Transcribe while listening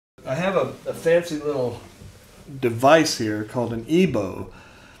I have a fancy little device here called an ebow.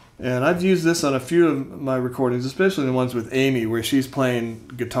 And I've used this on a few of my recordings, especially the ones with Amy, where she's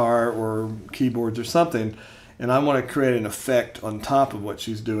playing guitar or keyboards or something, and I want to create an effect on top of what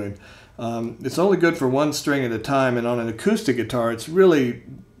she's doing. It's only good for one string at a time, and on an acoustic guitar, it's really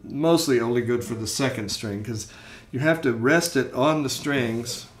mostly only good for the second string, because you have to rest it on the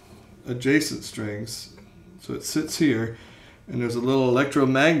strings, adjacent strings, so it sits here, and there's a little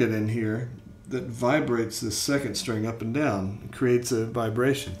electromagnet in here that vibrates this second string up and down. It creates a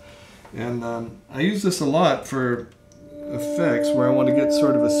vibration. And I use this a lot for effects where I want to get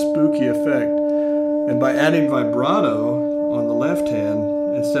sort of a spooky effect. And by adding vibrato on the left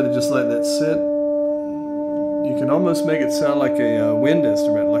hand, instead of just letting it sit, you can almost make it sound like a wind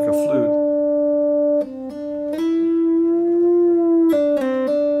instrument, like a flute.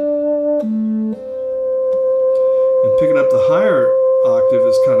 And picking up the higher octave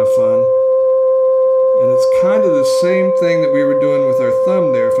is kind of fun. And it's kind of the same thing that we were doing with our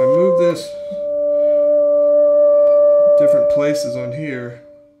thumb there. If I move this different places on here,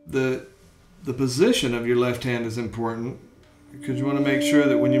 the position of your left hand is important, because you want to make sure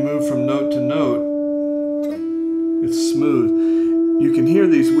that when you move from note to note, it's smooth. You can hear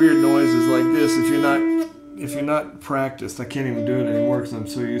these weird noises like this if you're not practiced. I can't even do it anymore because I'm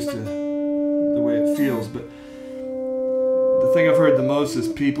so used to the way it feels. But the thing I've heard the most is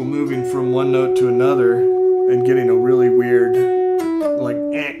people moving from one note to another and getting a really weird, like,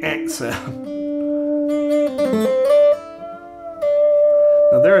 sound.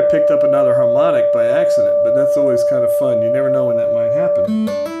 Now there I picked up another harmonic by accident, but that's always kind of fun. You never know when that might happen.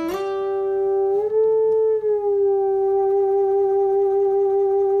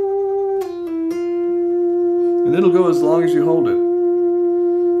 And it'll go as long as you hold it,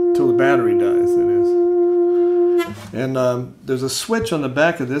 till the battery dies, that is. And there's a switch on the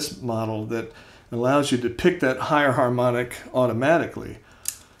back of this model that allows you to pick that higher harmonic automatically.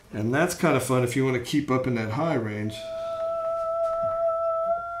 And that's kind of fun if you want to keep up in that high range.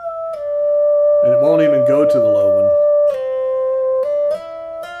 And it won't even go to the low one.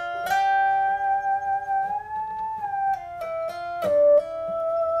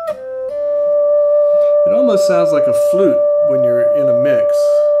 It almost sounds like a flute when you're in a mix.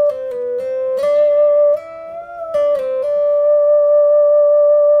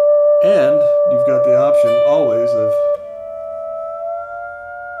 And you've got the option always of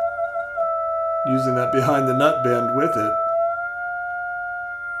using that behind the nut bend with it.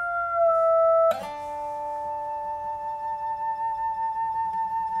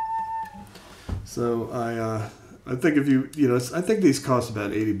 So I think if I think these cost about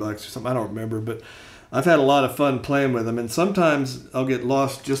 $80 or something. I don't remember, but I've had a lot of fun playing with them, and sometimes I'll get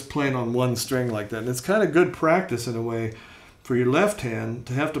lost just playing on one string like that. And it's kind of good practice in a way for your left hand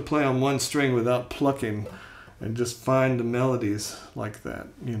to have to play on one string without plucking and just find the melodies like that,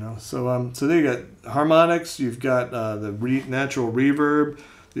 So so there you got harmonics, you've got the natural reverb,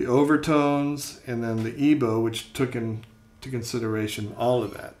 the overtones, and then the ebow, which took into consideration all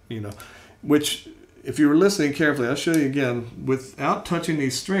of that, which, if you were listening carefully, I'll show you again, without touching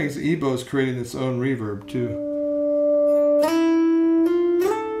these strings, the ebow is creating its own reverb too.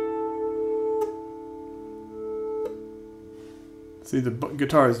 See, the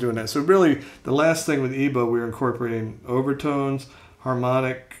guitar is doing that. So really, the last thing with ebow, we were incorporating overtones,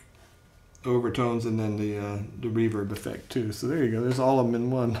 harmonic overtones, and then the reverb effect too. So there you go. There's all of them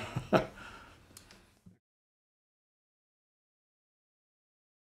in one.